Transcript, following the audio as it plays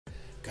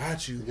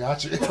Got you.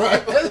 Got you.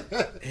 Right.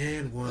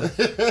 And one.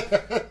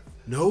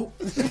 Nope.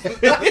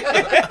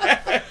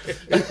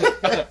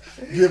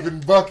 Giving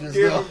buckets.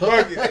 Giving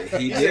buckets.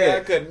 He He did.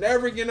 said I could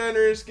never get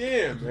under his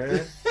skin,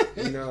 man.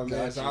 You know,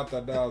 man. So I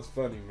thought that was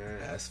funny, man.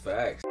 That's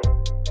facts.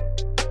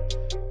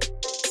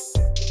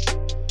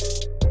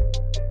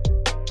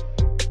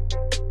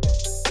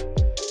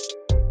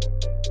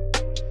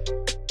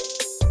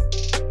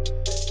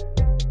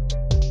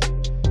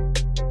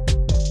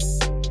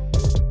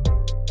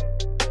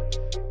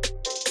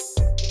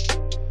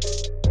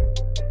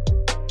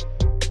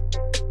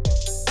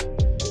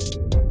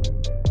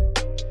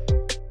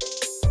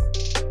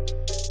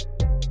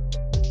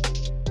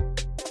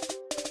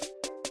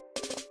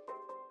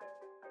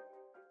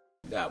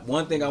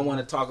 One thing I want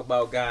to talk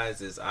about,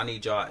 guys, is I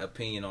need y'all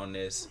opinion on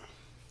this.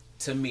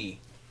 To me,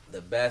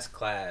 the best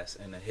class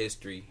in the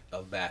history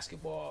of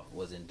basketball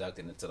was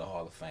inducted into the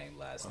Hall of Fame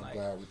last night. I'm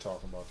glad we're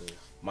talking about this.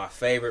 My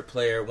favorite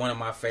player, one of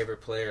my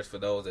favorite players for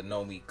those that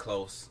know me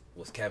close,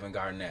 was Kevin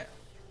Garnett.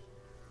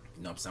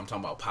 You know what I'm saying? I'm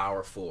talking about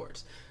power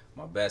forwards.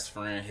 My best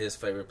friend, his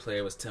favorite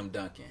player was Tim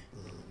Duncan.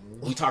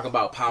 Mm-hmm. We talk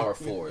about power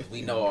forwards.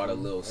 We know all the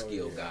little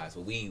skill guys,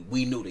 but we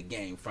knew the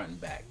game front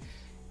and back.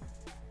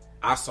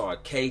 I saw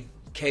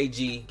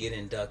KG get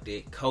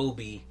inducted,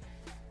 Kobe,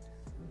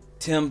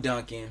 Tim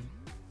Duncan.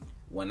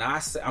 When I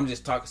say, I'm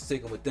just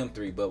sticking with them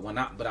three, but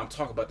I'm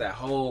talking about that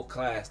whole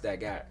class that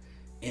got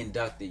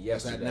inducted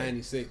yesterday. That's that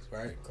 96,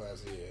 right?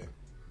 Class, yeah.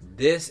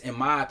 This, in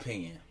my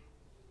opinion,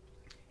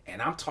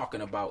 and I'm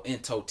talking about in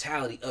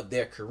totality of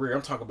their career.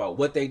 I'm talking about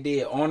what they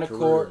did on the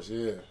court,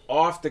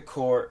 off the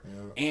court,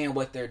 and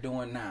what they're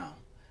doing now.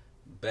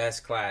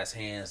 Best class,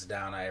 hands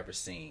down, I ever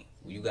seen.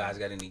 You guys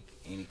got any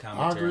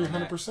commentary? I agree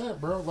 100%,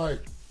 bro.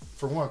 Like,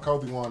 for one,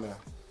 Kobe won an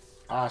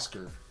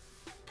Oscar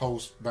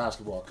post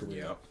basketball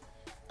career. Yep.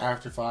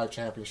 After 5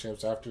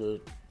 championships, after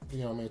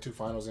 2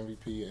 finals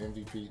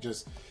MVP,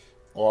 just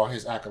all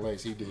his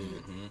accolades he did.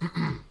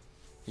 Mm-hmm.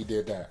 He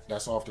did that.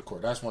 That's off the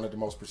court. That's one of the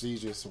most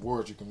prestigious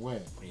awards you can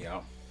win.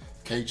 Yeah.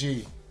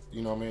 KG,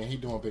 he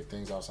doing big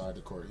things outside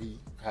the court. He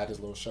had his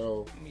little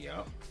show.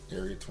 Yeah.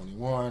 Area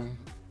 21.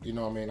 I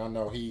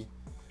know he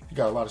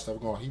got a lot of stuff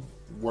going. He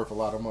worth a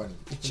lot of money.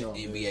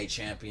 NBA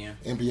champion.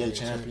 NBA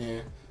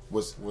champion.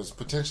 Was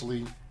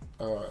potentially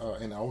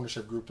in the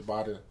ownership group to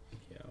buy the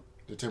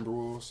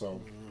Timberwolves. So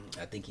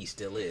I think he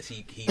still is.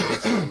 He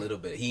mentioned a little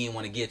bit. He didn't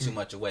want to give too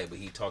much away, but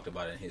he talked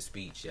about it in his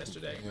speech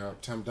yesterday. Yeah,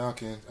 Tim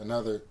Duncan, Tim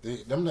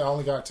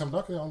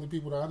Duncan, the only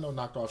people that I know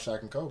knocked off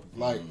Shaq and Kobe.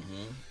 Like,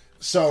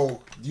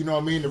 so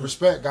the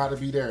respect got to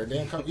be there. And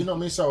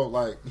then so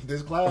like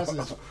this class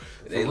is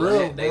they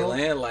real. They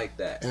land like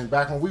that. And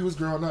back when we was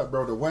growing up,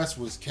 bro, the West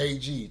was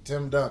KG,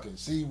 Tim Duncan,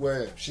 C.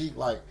 Webb,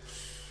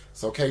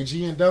 So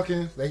KG and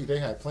Duncan, they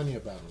had plenty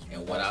of battles. Man.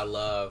 And what I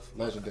love,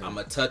 legendary. I'm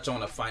going to touch on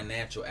the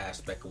financial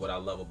aspect of what I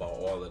love about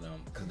all of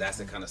them, because that's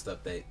the kind of stuff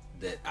that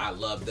I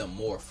love them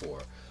more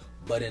for.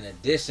 But in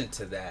addition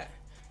to that,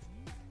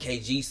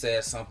 KG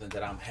said something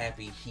that I'm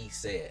happy he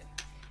said.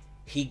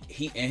 He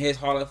in his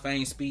Hall of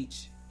Fame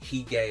speech,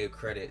 he gave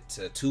credit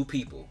to 2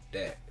 people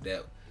that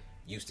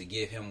used to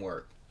give him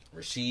work,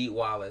 Rasheed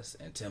Wallace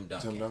and Tim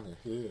Duncan. Tim Duncan,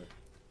 yeah.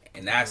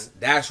 And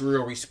that's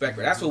real respect.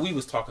 Mm-hmm. That's what we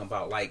was talking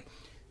about. Like,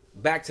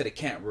 back to the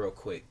camp real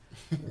quick.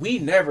 We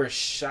never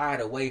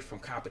shied away from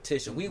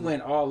competition. We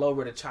went all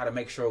over to try to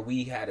make sure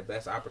we had the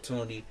best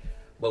opportunity.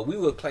 But we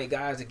would play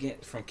guys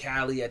from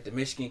Cali at the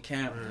Michigan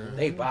camp. Mm-hmm.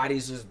 Their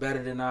bodies was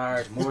better than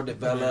ours, more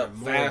developed,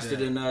 faster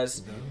than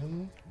us.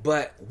 Mm-hmm.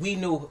 But we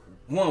knew,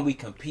 one, we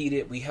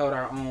competed, we held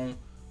our own,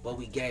 but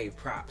we gave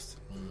props.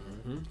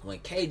 Mm-hmm. When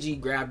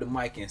KG grabbed the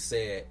mic and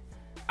said,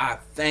 I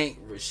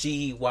thank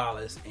Rasheed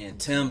Wallace and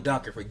Tim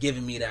Duncan for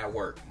giving me that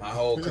work my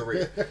whole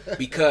career.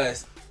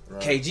 Because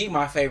KG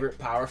my favorite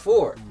power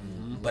forward.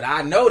 Mm-hmm. But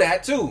I know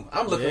that too.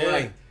 I'm looking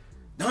like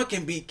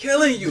Duncan be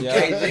killing you,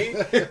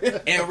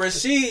 KG. And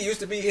Rasheed used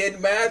to be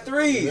hitting mad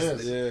threes.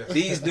 Yes. Yeah.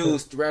 These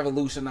dudes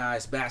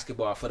revolutionized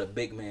basketball for the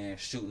big man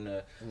shooting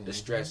the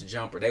stretch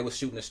jumper. They was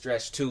shooting the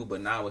stretch too,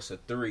 but now it's a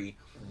 3.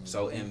 Mm-hmm.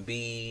 So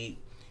Embiid,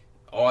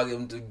 all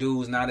them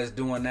dudes now that's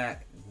doing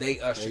that, they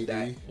ushered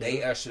that.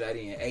 They ushered that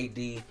in.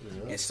 AD.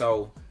 And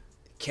so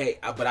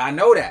but I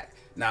know that.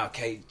 Now,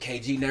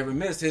 KG never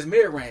missed his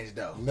mid-range,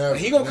 though. Never,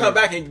 he going to come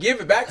back and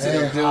give it back to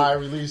them, dude. High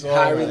release. You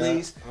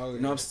know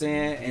what I'm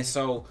saying? And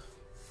so,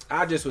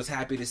 I just was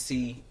happy to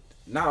see,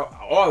 not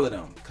all of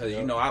them, because,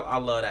 I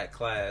love that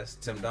class.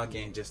 Tim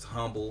Duncan, just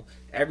humble.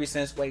 Ever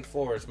since Wake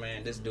Forest,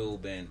 man, this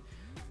dude been,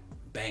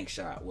 bank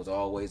shot was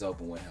always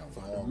open with him.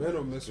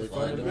 Fundamental, Mr.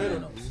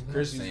 Fundamental.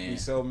 Chris used to be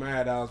so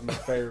mad I was my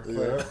favorite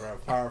player, bro.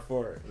 Power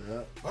forward.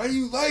 Yeah. Why do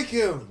you like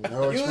him?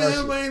 No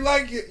expression. You ain't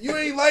like it. You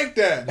ain't like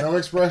that. No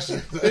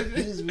expression.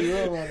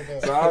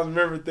 So I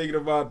remember thinking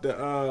about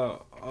the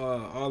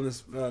all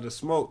this the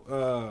smoke.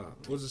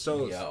 What's the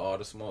show? Yeah, all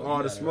the smoke.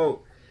 All the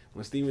smoke.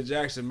 When Steven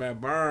Jackson, Matt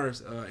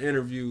Barnes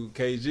interviewed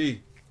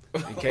KG,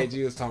 and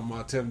KG was talking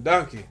about Tim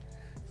Duncan.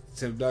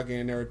 Tim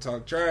Duncan never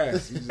talk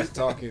trash. He's just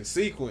talking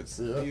sequence.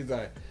 Yeah. He's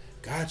like,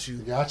 got you.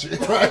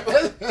 Right.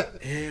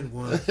 And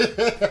one.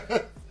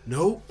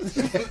 Nope.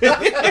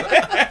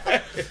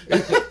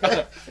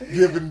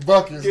 Giving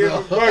buckets. Give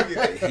though. him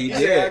bucket. He He did.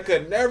 said I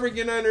could never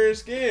get under his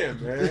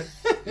skin, man.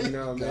 You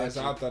know, man.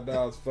 So I thought that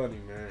was funny,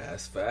 man.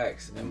 That's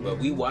facts. And, but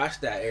we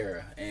watched that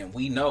era, and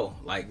we know,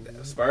 like,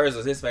 Spurs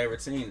was his favorite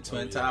team, the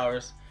Twin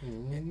Towers.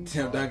 Tim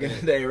Duncan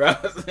and Dave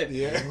Robinson.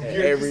 Yeah. And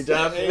Avery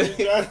Johnson.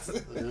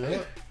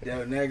 Yeah.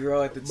 Del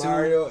Negro at the two.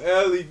 Mario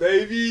Ellie,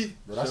 baby.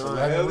 But that's Sean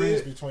 11 rings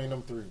Elliott. between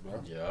them three,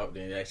 bro. Yup.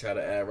 Then they try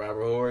to add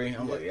Robert Horry.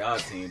 I'm like, y'all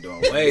team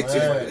doing way too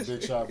Man, much.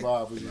 Big Shot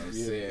Bob. You know what I'm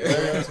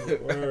Yeah.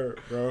 saying? Word,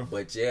 bro.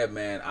 But yeah,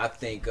 man, I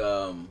think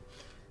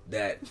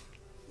that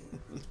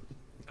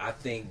I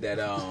think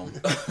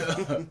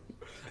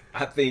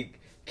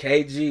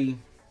KG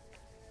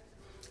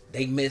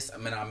they miss. I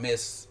mean, I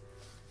miss.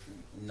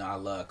 You know, I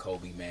love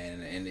Kobe,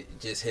 man, and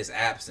just his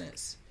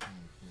absence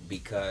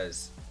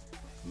because,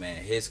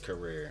 man, his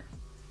career.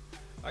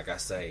 Like I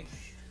say,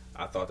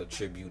 I thought the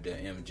tribute to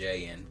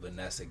MJ and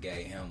Vanessa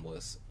gave him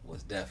was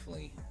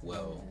definitely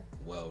well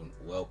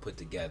put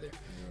together,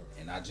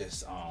 and I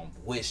just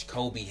wish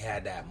Kobe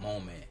had that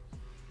moment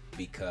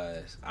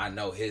because I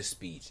know his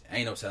speech.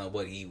 Ain't no telling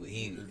what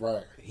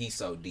Right. he's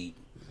so deep.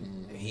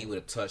 He would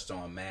have touched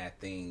on mad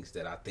things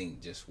that I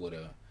think just would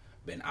have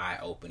been eye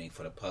opening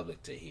for the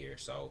public to hear.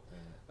 So,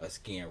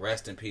 again,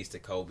 rest in peace to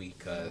Kobe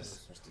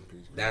because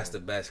that's the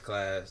best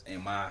class,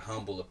 in my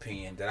humble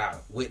opinion, that I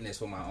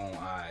witnessed with my own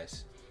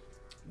eyes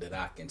that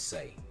I can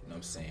say. You know what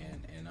I'm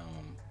saying?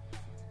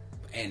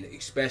 And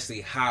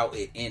especially how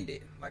it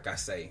ended. Like I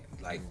say,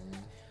 like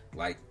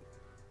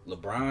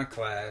LeBron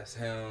class,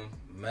 him,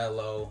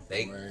 Melo,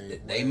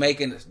 they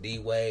making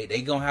D-Wade.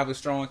 They gonna have a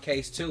strong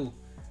case too.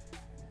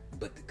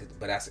 But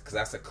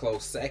that's a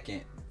close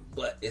second.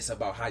 But it's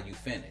about how you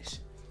finish.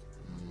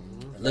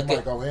 They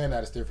might go in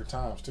at different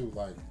times too.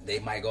 Like They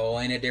might go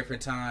in at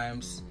different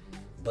times,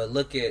 but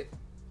look at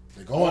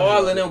all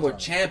all of them were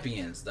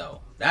champions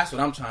though. That's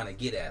what I'm trying to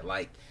get at.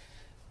 Like,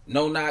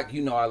 no knock,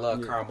 you know I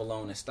love Karl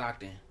Malone and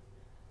Stockton.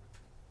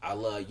 I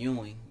love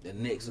Ewing. The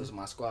Knicks was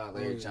my squad.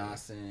 Larry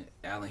Johnson,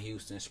 Allen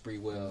Houston,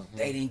 Spreewell.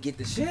 They didn't get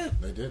the ship.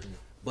 They didn't.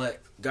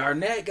 But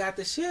Garnett got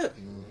the ship.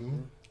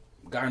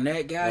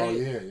 Garnett got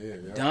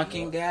it. Yeah.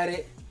 Duncan got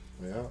it.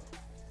 Yeah.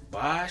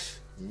 Bosh.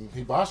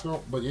 He Bosh,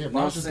 but yeah,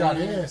 Bosh just got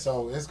in,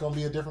 so it's gonna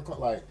be a different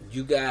like.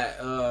 You got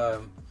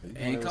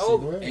and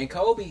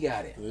Kobe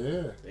got it.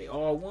 Yeah. They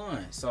all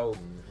won. So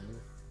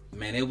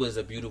man, it was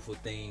a beautiful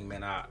thing,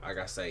 man. Like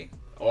I say,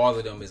 all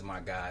of them is my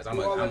guys. I'm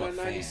Who all a in that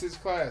fan. 96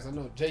 class? I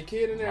know J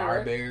Kidd in there, right?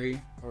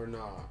 Marbury. Or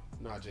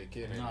not J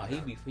Kidd. No, he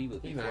was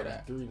before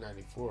that. 93,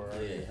 94,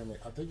 right? Yeah. I mean,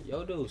 I think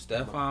Yo, dude,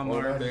 Stephon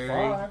Or Marbury,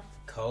 95.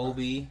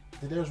 Kobe. I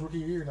think that was rookie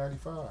year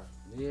 '95.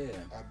 Yeah.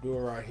 Abdul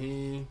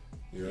Rahim.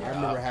 Yeah. I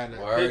remember having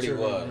that Word picture. it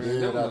was. Man. Yeah,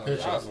 Them that was-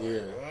 picture, I was like,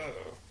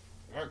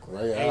 yeah. "Ugh."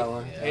 Ray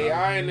Allen.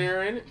 AI in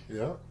there, ain't it?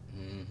 Yeah.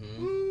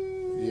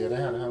 Mm-hmm. Yeah, they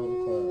had a hell of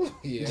a class.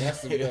 Yeah,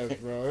 that's the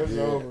best, bro. It's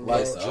Yeah, over,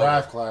 like bro.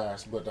 draft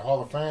class, but the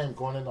Hall of Fame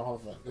going into Hall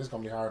of Fame, it's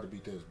gonna be hard to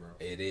beat this, bro.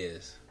 It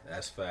is.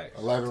 That's facts.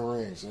 11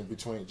 rings in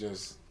between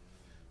just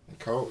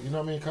Kobe. You know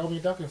what I mean? Kobe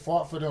and Duncan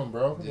fought for them,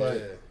 bro. Yeah.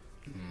 Like,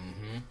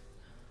 Mm-hmm.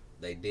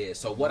 They did.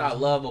 So what I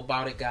love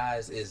about it,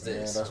 guys, is man,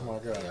 this. that's my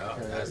guy. Yeah,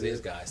 Okay, that's this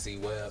guy, C.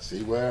 Webb.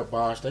 C. Webb,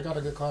 Bosh, they got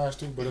a good class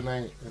too, but it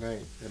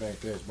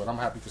ain't this. But I'm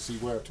happy for C.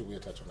 Webb too.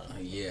 We'll touch on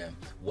that. Yeah.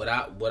 What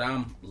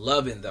I'm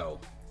loving though,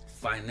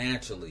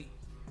 financially,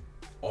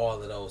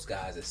 all of those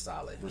guys is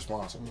solid.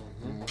 Responsible.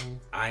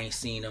 I ain't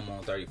seen them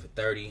on 30 for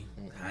 30.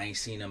 I ain't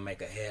seen them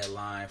make a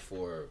headline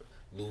for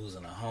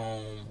losing a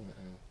home,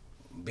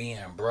 being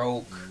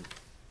broke.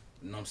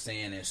 You know what I'm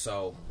saying? And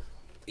so,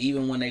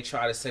 even when they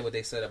try to say what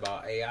they said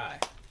about AI,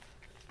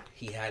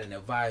 he had an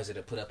advisor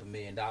to put up $1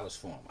 million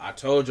for him. I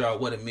told y'all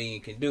what $1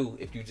 million can do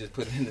if you just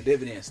put it in the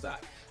dividend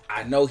stock.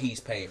 I know he's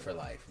paid for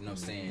life. You know what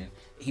I'm saying?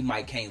 He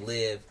might can't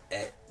live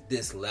at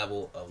this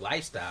level of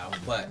lifestyle,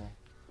 but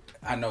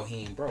I know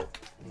he ain't broke.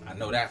 I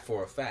know that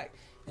for a fact.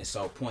 And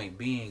so, point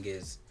being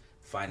is,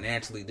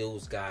 financially,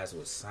 those guys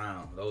were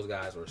sound. Those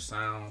guys were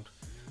sound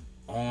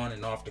on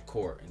and off the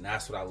court. And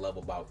that's what I love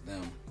about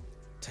them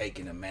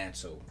taking the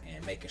mantle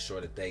and making sure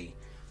that they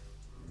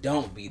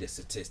don't be the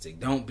statistic.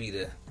 Don't be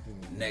the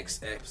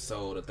next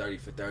episode of 30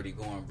 for 30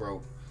 going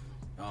broke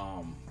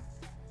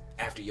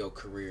after your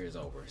career is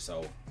over.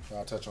 So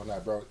I'll touch on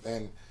that, bro.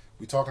 And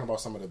we talking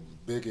about some of the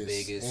biggest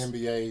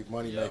NBA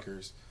money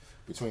makers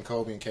between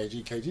Kobe and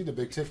KG. KG the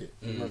big ticket.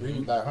 Remember, he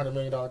was that $100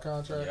 million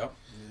contract. Yep.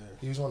 Yeah.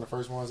 He was one of the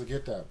first ones to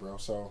get that, bro.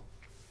 So,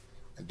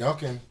 and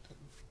Duncan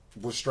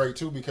was straight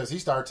too because he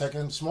started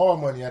taking small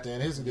money at the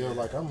end of his deal.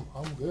 Like, I'm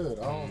good.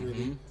 I don't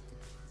really.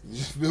 You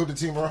just build a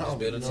team around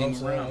me. Build a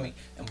team around me.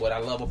 And what I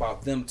love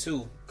about them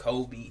too,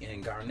 Kobe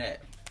and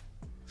Garnett,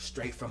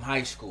 straight from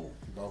high school.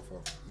 Both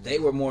of them. They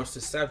were more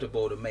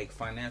susceptible to make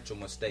financial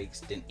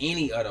mistakes than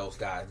any of those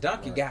guys.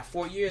 Duncan got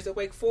 4 years at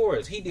Wake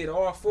Forest. He did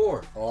all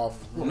four. You know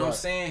what I'm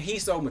saying?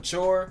 He's so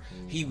mature.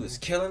 He was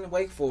killing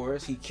Wake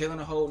Forest. He killing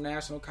the whole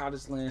national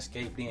college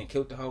landscape. Then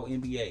killed the whole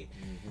NBA.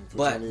 For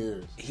But 20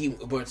 years.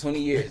 But 20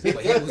 years.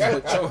 But he was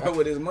mature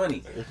with his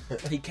money.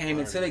 He came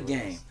into the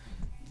game.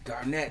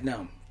 Garnett and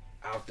them.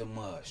 out the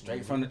mud,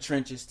 straight from the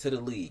trenches to the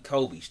league.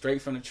 Kobe,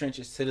 straight from the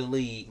trenches to the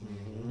league,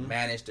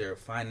 managed their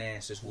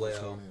finances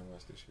well.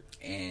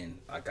 And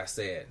like I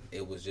said,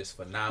 it was just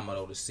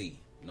phenomenal to see.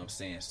 You know what I'm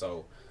saying?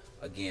 So,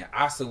 again,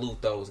 I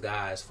salute those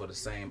guys for the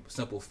same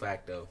simple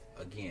fact of,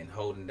 again,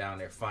 holding down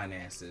their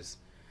finances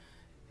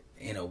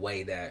in a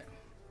way that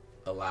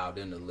allowed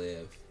them to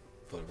live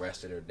for the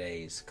rest of their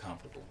days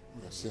comfortable.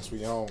 Since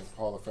we own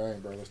Hall of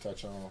Fame, bro, let's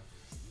touch on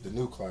the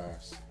new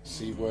class.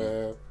 C.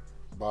 Webb,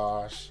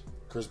 Bosh,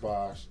 Chris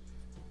Bosh,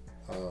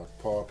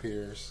 Paul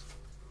Pierce.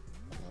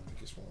 I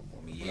think it's one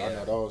more. Yeah.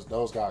 But I know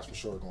those guys for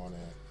sure going in.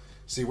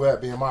 C.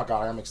 Webb being my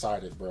guy, I'm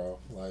excited, bro.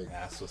 Like,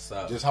 that's what's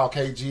up. Just how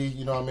KG,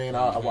 you know what I mean?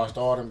 I watched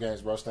all them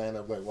games, bro, staying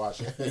up late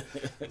watching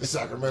the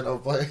Sacramento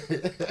play.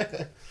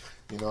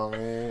 You know what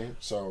I mean?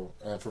 So,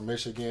 and from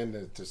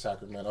Michigan to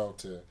Sacramento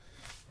to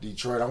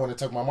Detroit, I went and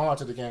took my mom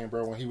to the game,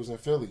 bro, when he was in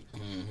Philly,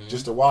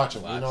 just to watch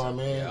him. You know what I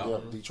mean? Yeah.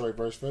 Detroit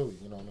versus Philly.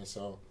 You know what I mean?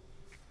 So,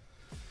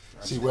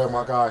 C. Webb,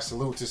 my guy.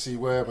 Salute to C.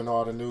 Webb and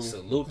all the new.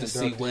 Salute to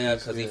C. Webb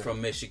because he's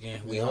from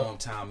Michigan. We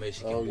hometown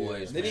Michigan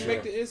boys. Did he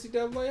make the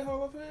NCAA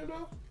Hall of Fame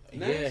though?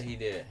 Yeah, he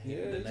did.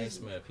 The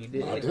Naismith, he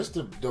did. This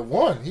the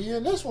one. He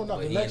in this one, not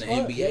the next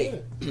one.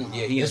 NBA.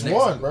 Yeah, he it's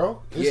one, bro.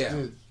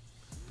 It's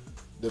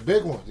the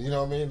big one. You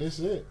know what I mean? This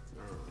is it.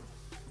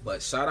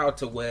 But shout out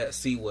to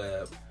C.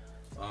 Webb,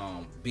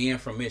 being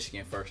from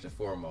Michigan first and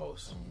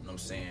foremost. You know what I'm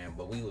saying?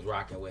 But we was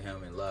rocking with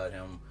him and loved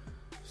him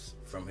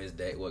from his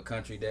day,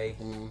 country day,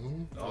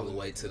 all the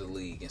way to the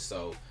league. And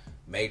so,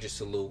 major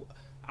salute.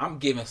 I'm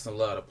giving some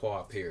love to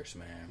Paul Pierce,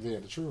 man. Yeah,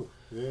 the truth.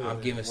 Yeah, I'm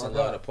giving some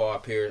love to Paul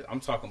Pierce. I'm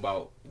talking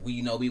about,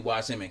 we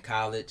watched him in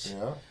college.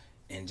 Yeah.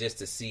 And just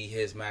to see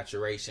his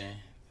maturation,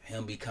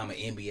 him become an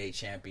NBA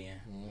champion,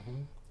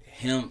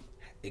 him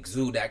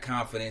exude that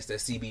confidence that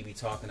CB be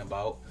talking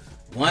about.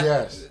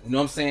 Yes. You know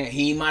what I'm saying?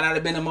 He might not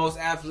have been the most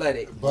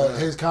athletic, but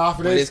his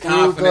confidence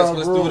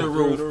was through the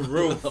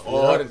roof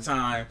all the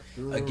time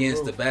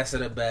against the best of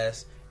the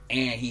best,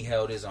 and he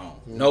held his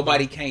own.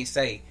 Nobody can't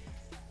say,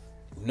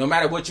 no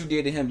matter what you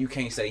did to him, you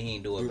can't say he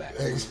ain't do it back.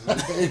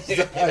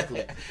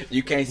 Exactly.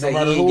 You can't say he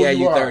ain't gave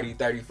you 30,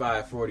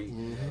 35, 40.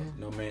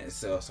 No, man.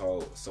 So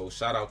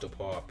shout out to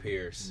Paul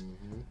Pierce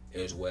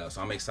as well.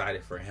 So I'm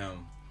excited for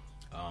him.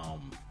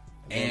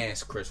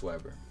 And Chris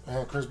Webber.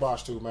 And Chris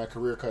Bosh too, man.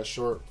 Career cut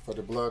short for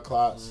the blood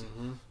clots.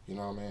 You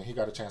know what I mean? He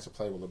got a chance to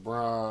play with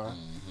LeBron,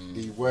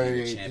 D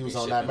Wade. He was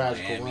on that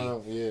magical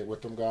run,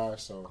 with them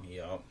guys. So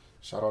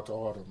shout out to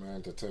all of them,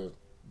 man. To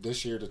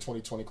this year, the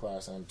 2020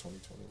 class and the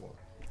 2021.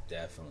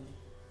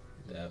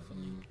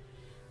 Definitely.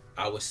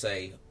 I would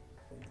say,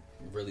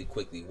 really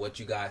quickly, what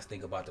you guys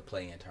think about the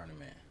play-in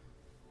tournament?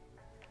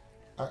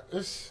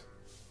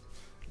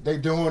 They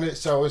doing it,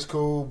 so it's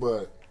cool,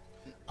 but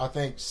I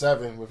think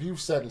 7. If you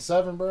setting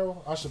 7,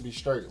 bro, I should be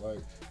straight. Like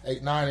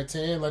 8, 9, and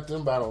 10, let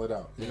them battle it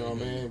out. You know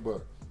what I mean?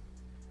 But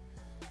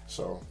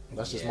so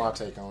that's just my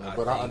take on it.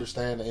 But I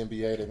understand the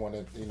NBA. They want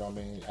to, you know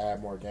what I mean,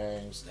 add more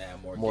games,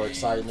 more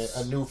excitement,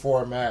 a new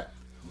format.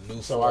 I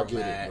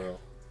get it, bro.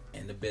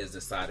 And the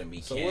business side of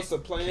me. So what's the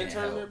play-in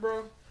tournament,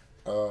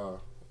 bro?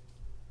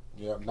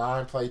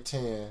 9 play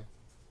 10.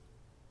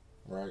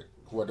 Right.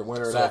 Who are the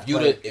winner of that? So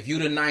if you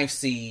the 9th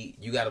seed,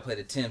 you got to play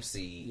the 10th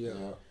seed. Yeah. You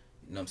know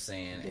what I'm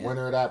saying? The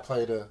winner of that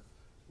play the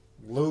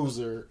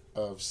loser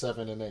of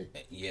 7 and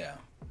 8. Yeah.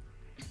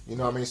 You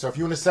know what I mean? So if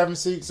you're in the 7th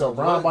seed, so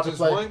Brown about to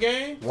play one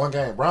game.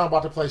 Brown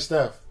about to play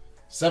Steph.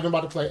 7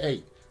 about to play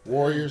 8.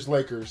 Warriors,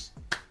 Lakers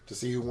to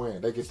see who win.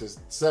 They get this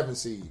 7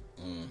 seed.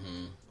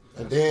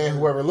 And then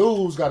whoever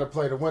lose got to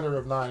play the winner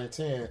of 9 and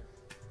 10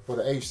 for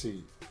the 8th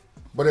seed.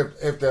 But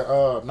if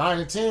the 9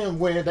 and 10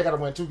 win, they got to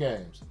win 2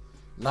 games.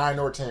 9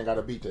 or 10 got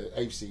to beat the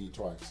 8th seed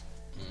twice.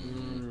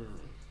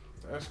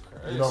 That's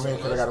crazy. You know what I mean?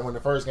 Because they got to win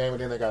the first game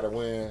and then they got to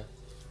win.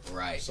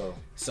 Right.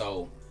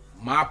 So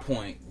my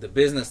point, the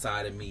business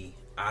side of me,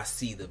 I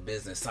see the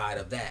business side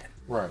of that.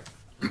 Right.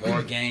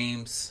 More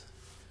games,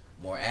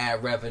 more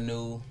ad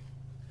revenue,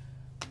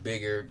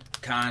 bigger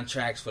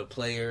contracts for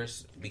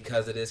players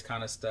because of this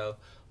kind of stuff.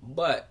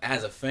 But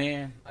as a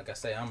fan, like I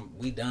say,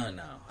 we done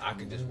now. I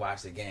can just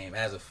watch the game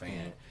as a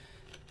fan.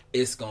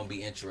 It's gonna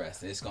be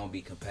interesting. It's gonna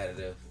be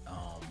competitive,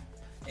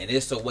 and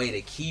it's a way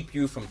to keep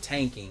you from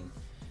tanking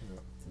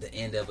the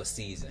end of a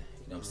season.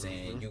 You know what I'm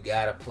saying? You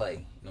gotta play. You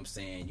know what I'm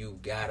saying? You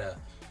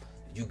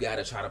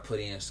gotta try to put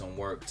in some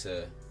work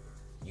to.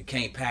 You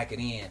can't pack it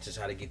in to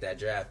try to get that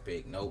draft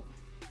pick. Nope.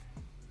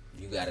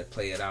 You gotta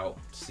play it out.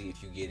 See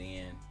if you get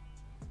in.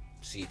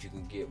 See if you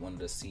can get one of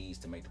the seeds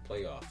to make the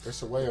playoffs.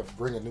 It's a way of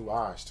bringing new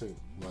eyes too.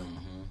 Like,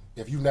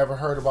 if you never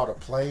heard about a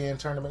play-in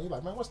tournament, you're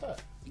like, man, what's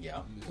that?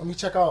 Yeah. Let me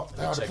check out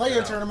the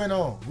play-in tournament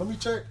on. Let me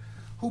check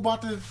who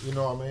bought the. You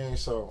know what I mean?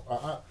 So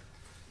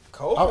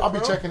I'll be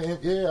checking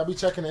it. Yeah, I'll be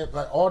checking it.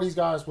 Like all these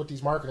guys with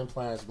these marketing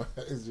plans, man,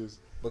 it's just.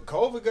 But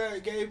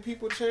COVID gave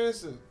people a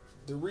chance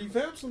to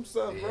revamp some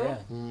stuff, bro.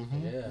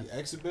 Yeah. The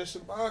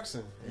exhibition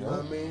boxing. You know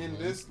what I mean?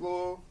 This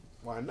little.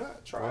 Why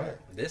not? Try it.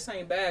 This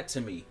ain't bad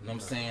to me. You know what I'm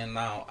saying?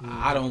 Now,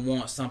 I don't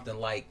want something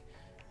like,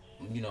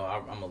 I'm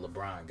a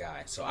LeBron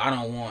guy. So I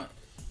don't want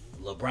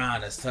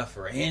LeBron to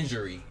suffer an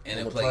injury in In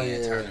a the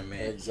play-in play-in,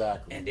 tournament,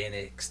 exactly. and then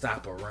it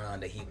stop a run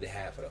that he would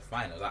have for the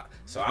finals.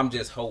 So I'm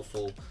just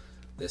hopeful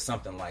that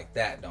something like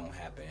that don't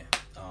happen.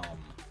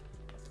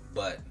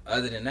 But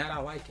other than that, I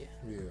like it.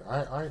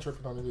 Yeah, I ain't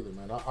tripping on it either,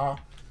 man.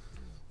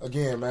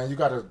 Again, man, you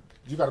gotta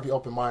be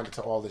open minded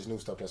to all this new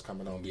stuff that's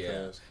coming on.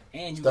 Because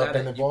and you stuff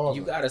been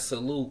evolving. you gotta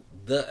salute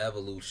the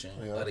evolution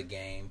Yeah. of the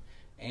game,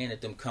 and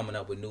at them coming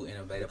up with new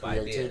innovative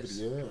creativity,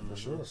 ideas. yeah, for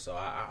sure. So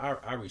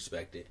I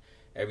respect it.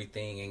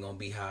 Everything ain't gonna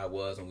be how it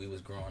was when we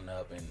was growing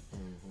up, and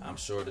I'm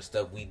sure the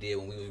stuff we did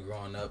when we was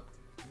growing up,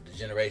 the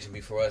generation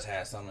before us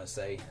had something to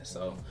say. And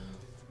so,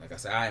 like I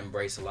said, I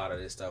embrace a lot of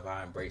this stuff.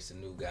 I embrace the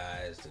new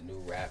guys, the new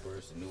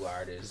rappers, the new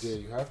artists. Yeah,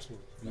 you have to.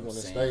 You want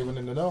to saying? stay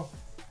within the know.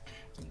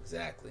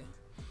 Exactly.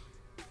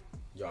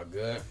 Y'all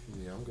good?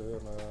 Yeah, I'm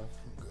good, man.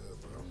 I'm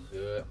good, bro.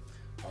 Good.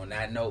 On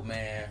that note,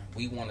 man,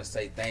 we want to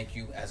say thank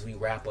you as we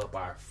wrap up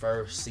our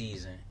first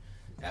season,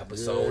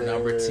 episode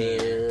number 10. You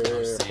know what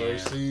I'm saying?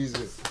 First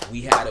season.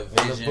 We had a In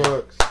the vision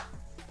books.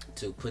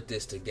 to put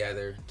this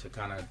together to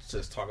kind of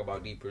just talk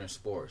about deeper in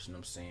sports. You know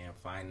what I'm saying?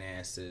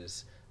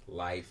 Finances,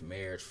 life,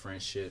 marriage,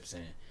 friendships,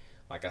 and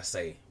like I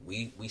say,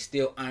 we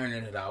still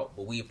ironing it out,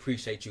 but we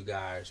appreciate you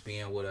guys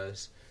being with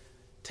us,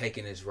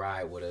 taking this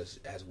ride with us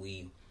as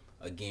we,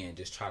 again,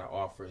 just try to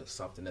offer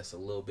something that's a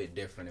little bit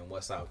different than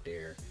what's out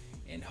there,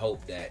 and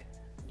hope that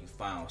you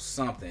found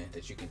something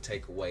that you can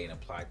take away and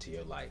apply to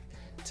your life.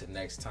 Till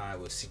next time,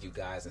 we'll see you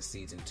guys in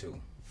season 2.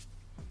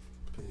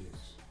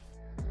 Peace.